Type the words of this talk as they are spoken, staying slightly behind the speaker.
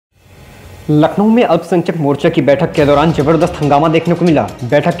लखनऊ में अल्पसंख्यक मोर्चा की बैठक के दौरान जबरदस्त हंगामा देखने को मिला।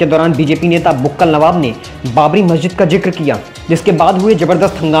 बैठक के दौरान बीजेपी नेता बुक्कल नवाब ने बाबरी मस्जिद का जिक्र किया, जिसके बाद हुए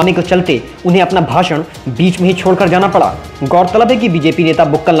जबरदस्त हंगामे के चलते उन्हें अपना भाषण बीच में ही छोड़कर जाना पड़ा। गौरतलब है कि बीजेपी नेता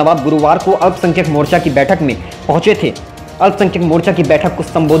बुक्कल नवाब गुरुवार को अल्पसंख्यक मोर्चा की बैठक में पहुंचे थे। अल्पसंख्यक मोर्चा की बैठक को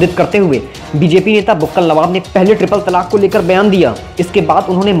संबोधित करते हुए बीजेपी नेता बुक्कल नवाब ने पहले ट्रिपल तलाक को लेकर बयान दिया। इसके बाद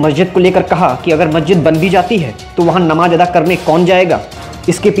उन्होंने मस्जिद को लेकर कहा कि अगर मस्जिद बन भी जाती है तो वहां नमाज अदा करने कौन जाएगा।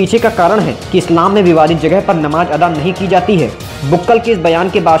 इसके पीछे का कारण है कि इस्लाम में विवादित जगह पर नमाज अदा नहीं की जाती है। बुक्कल के इस बयान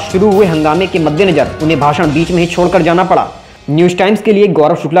के बाद शुरू हुए हंगामे के मद्देनजर उन्हें भाषण बीच में ही छोड़कर जाना पड़ा। न्यूज़ टाइम्स के लिए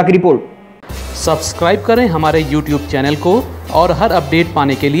गौरव शुक्ला की रिपोर्ट। सब्सक्राइब करें हमारे YouTube चैनल को और हर अपडेट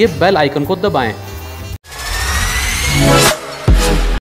पाने के लिए बेल आइकन को दबाएं।